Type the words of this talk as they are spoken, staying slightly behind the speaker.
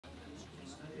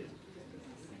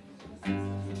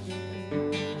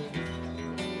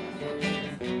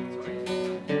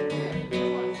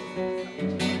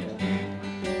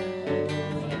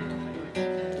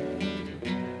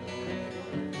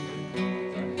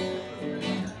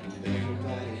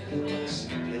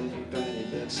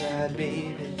beside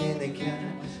me, thinking they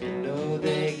can. No,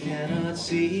 they cannot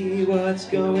see what's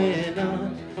going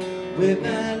on with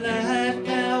my life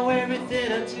now.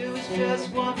 Everything I do is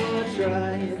just one more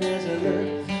try. And as I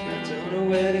look, I don't know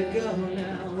where to go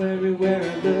now. Everywhere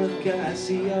I look, I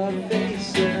see your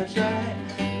face.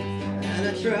 And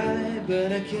I try,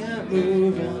 but I can't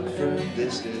move on from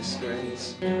this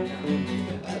disgrace.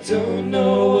 I don't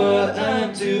know what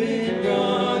I'm doing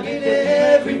wrong, and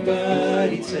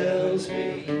everybody tells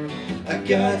me I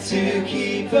got to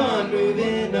keep on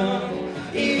moving on,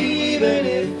 even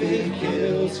if it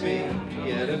kills me.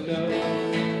 Yet I know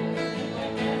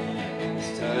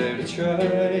it's time to try.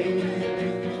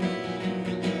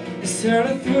 It's time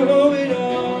to throw it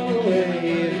all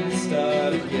away and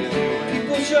start again.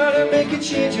 People try to make a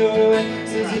change your way.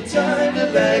 Says it's time to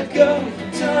let go,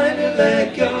 time to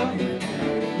let go.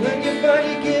 When you find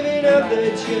you're giving up the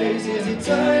chase, is it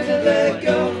time to let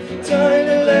go, time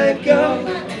to let go?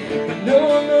 But no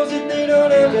one knows that they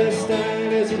don't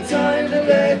understand. Is it time to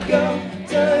let go,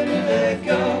 time to let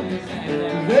go?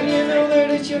 When you know that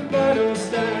it's your final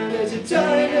stand, is it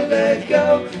time to let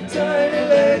go, time to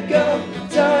let go,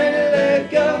 time to let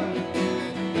go?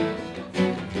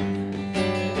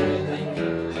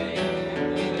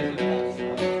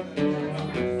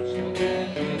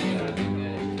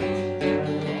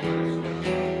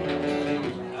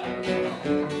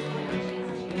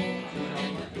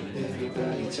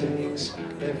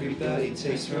 Everybody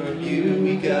takes from you.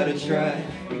 We gotta try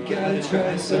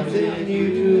something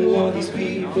new. All these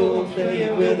people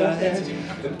playing with our heads,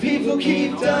 and people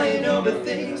keep dying over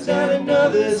things not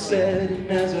another said.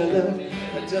 And as I look,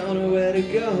 I don't know where to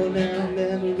go now.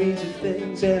 Memories of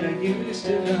things that I used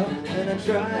to know. And I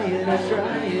try and I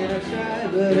try and I try,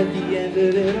 but at the end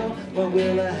of it all, what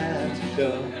will I have to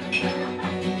show?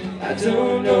 I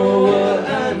don't know what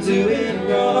I'm doing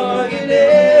wrong, and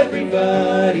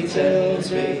everybody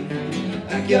tells me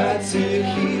I got to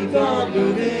keep on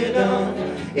moving on,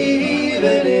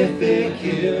 even if it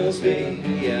kills me.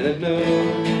 Yet I know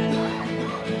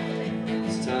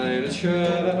it's time to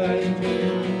try.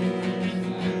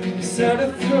 It's time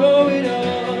to throw it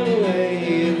all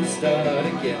away and start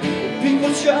again.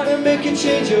 People try to make you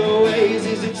change your ways.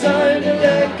 Is it time to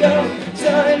let go,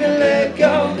 time to let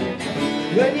go?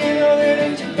 When you know that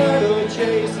it's your final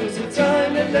chase, is it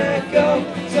time to let go,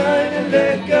 time to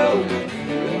let go?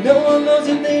 When no one knows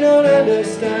and they don't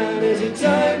understand, is it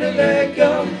time to let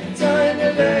go, time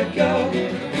to let go?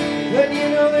 When you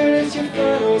know that it's your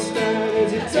final stand,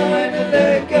 is it time to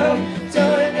let go,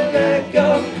 time to let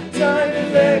go, time to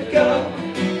let go?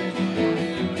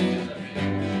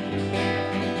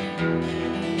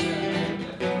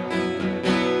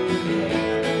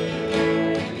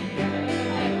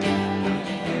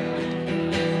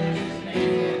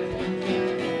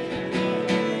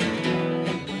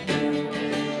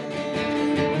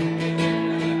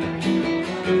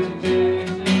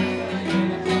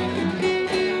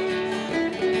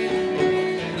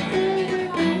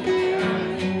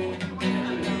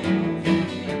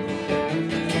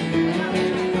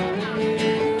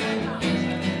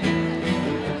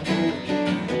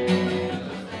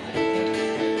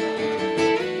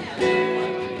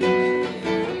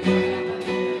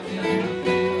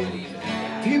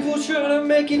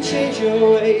 Make you change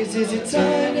your ways. Is it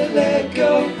time to let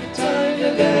go, time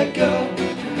to let go?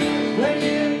 When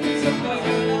you need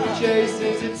somebody chase,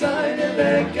 is it time to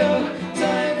let go,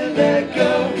 time to let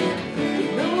go?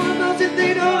 No one knows that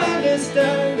they don't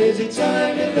understand. Is it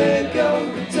time to let go,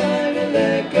 time to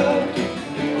let go?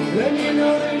 When you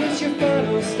know that it's your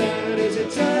final stand, is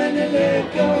it time to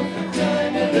let go,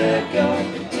 time to let go,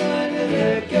 time to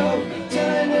let go,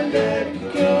 time to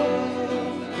let go?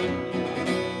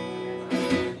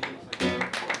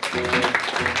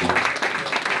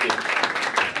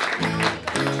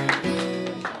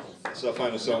 It's our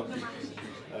final song.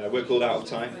 We're called Out of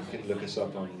Time. You can look us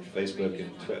up on Facebook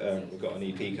and Twitter. We've got an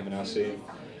EP coming out soon,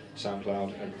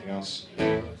 SoundCloud, everything else. So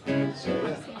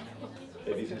yeah,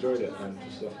 hope you've enjoyed it and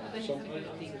just a final song.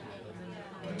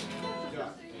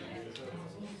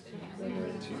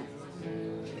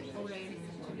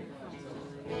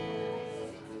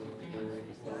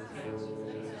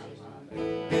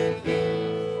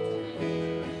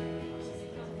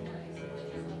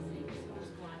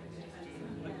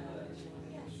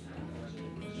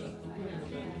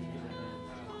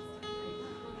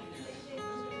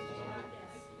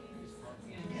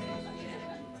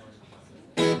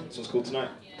 This one's called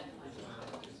Tonight.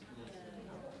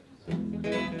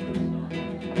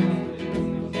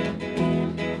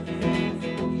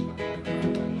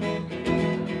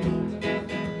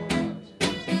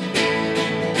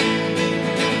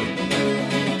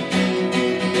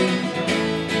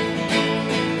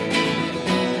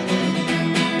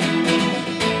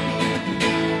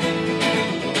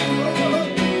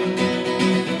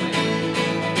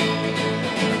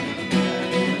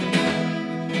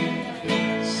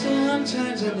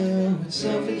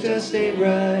 just ain't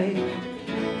right.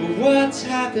 But what's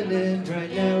happening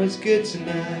right now is good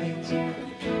tonight.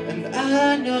 And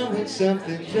I know it's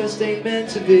something just ain't meant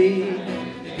to be.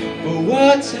 But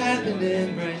what's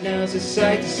happening right now is a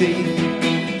sight to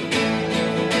see.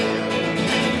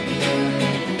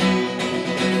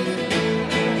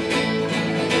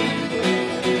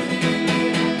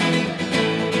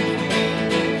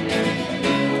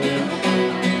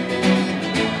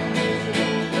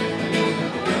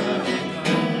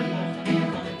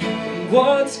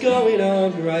 What's going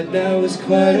on right now is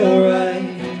quite alright.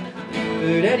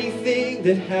 But anything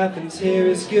that happens here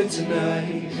is good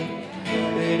tonight.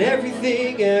 And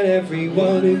everything and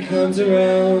everyone who comes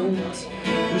around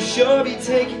will sure be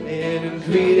taken in and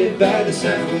greeted by the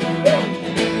sound.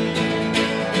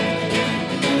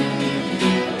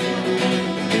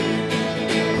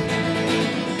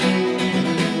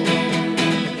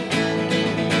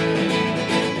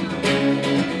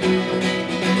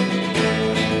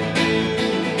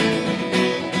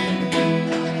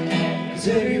 'Cause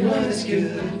everyone is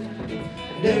good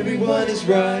and everyone is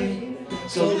right.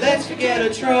 So let's forget our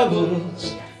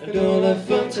troubles and all our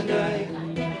fun tonight.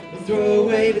 We'll throw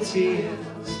away the tears,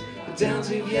 the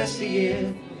downs of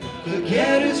yesteryear.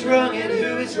 Forget who's wrong and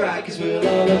who is right, 'cause we'll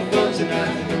all have fun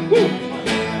tonight. Woo!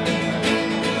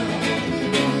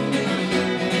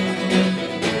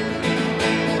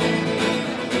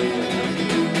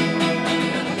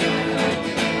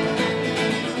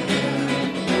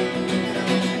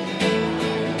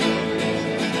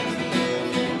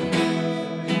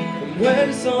 When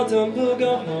it's all done, we'll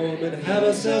go home and have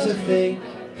ourselves a think.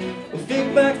 We'll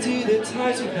think back to the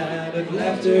times we had of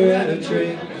laughter and a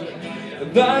drink.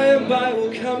 And by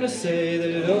we'll come to say that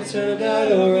it all turned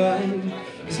out alright.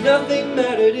 'Cause nothing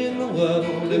mattered in the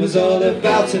world, it was all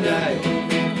about tonight.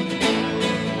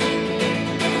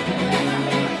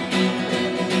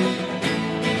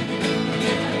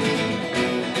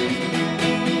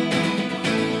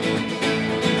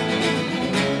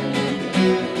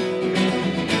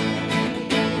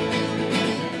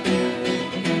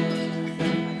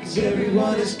 'Cause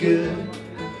everyone is good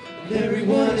and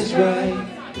everyone is right.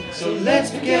 So let's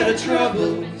forget our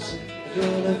troubles and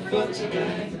all have fun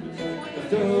tonight. We'll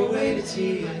throw away the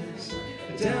tears,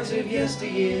 the downs of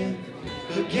yesteryear.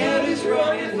 Forget who's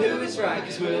wrong and who is right,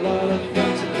 'cause we'll all have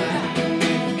fun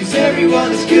tonight. 'Cause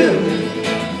everyone is good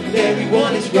and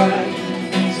everyone is right.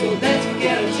 So let's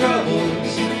forget our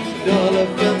troubles and all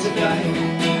have fun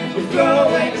tonight. We'll throw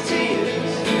away the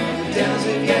tears, the downs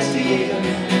of yesteryear.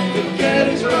 Forget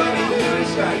who's wrong and who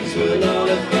is right, 'cause we'll all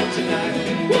have fun tonight.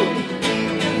 Woo!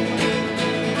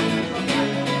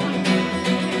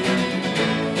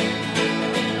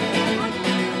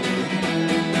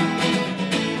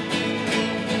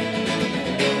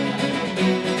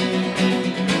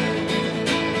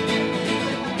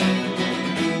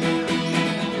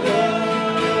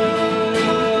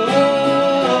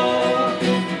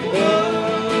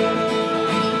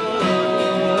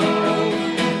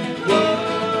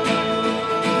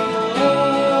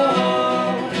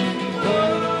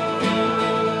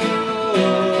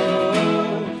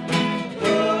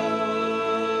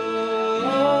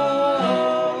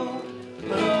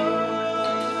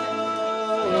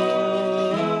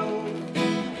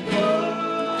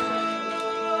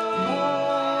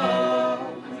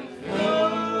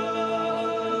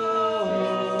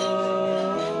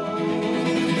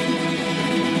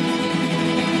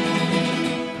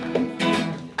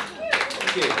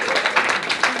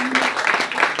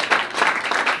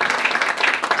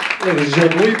 Ladies and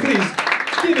gentlemen, will you please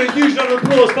give a huge round of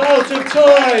applause for Out of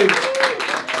Time?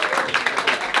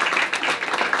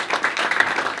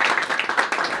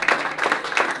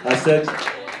 I said,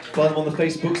 find them on the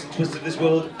Facebooks and Twitter of this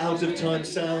world, Out of Time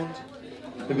Sound.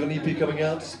 They've got an EP coming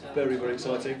out, it's very, very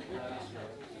exciting.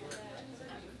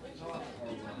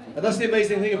 And that's the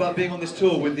amazing thing about being on this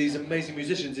tour with these amazing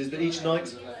musicians, is that each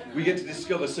night we get to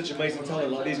discover such amazing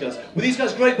talent like these guys. Were these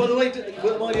guys great, by the way?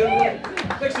 Am I the only one?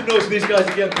 Make some noise for these guys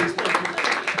again, please. Thank you.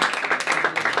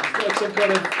 It's like some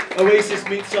kind of Oasis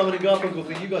meets Simon and Garfunkel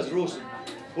thing. You guys are awesome.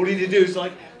 All you need to do is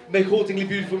like make hauntingly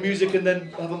beautiful music and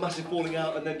then have a massive falling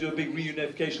out and then do a big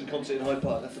reunification concert in Hyde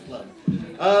Park. That's the plan.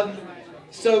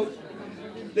 So,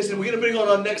 listen, we're going to bring on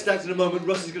our next act in a moment.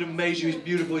 Russ is going to amaze you. He's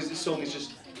beautiful. This song is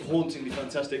just hauntingly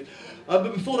fantastic.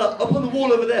 But before that, up on the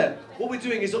wall over there, what we're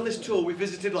doing is on this tour we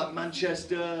visited like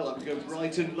Manchester, like we go to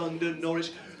Brighton, London,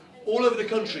 Norwich, all over the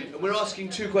country, and we're asking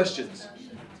two questions.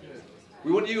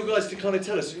 We want you guys to kind of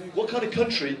tell us what kind of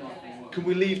country can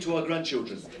we leave to our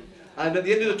grandchildren? And at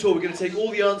the end of the tour, we're going to take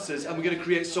all the answers and we're going to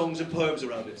create songs and poems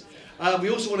around it. We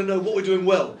also want to know what we're doing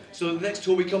well, so that the next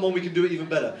tour we come on, we can do it even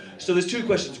better. So there's 2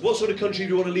 questions. What sort of country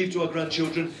do you want to leave to our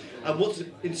grandchildren? And what's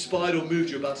inspired or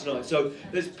moved you about tonight? So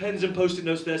there's pens and post-it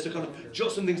notes there, so kind of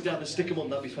jot some things down and stick them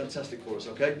on. That'd be fantastic for us,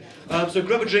 okay? So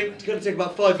grab a drink. It's going to take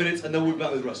about 5 minutes, and then we'll be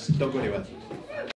back with Russ. Don't go anywhere.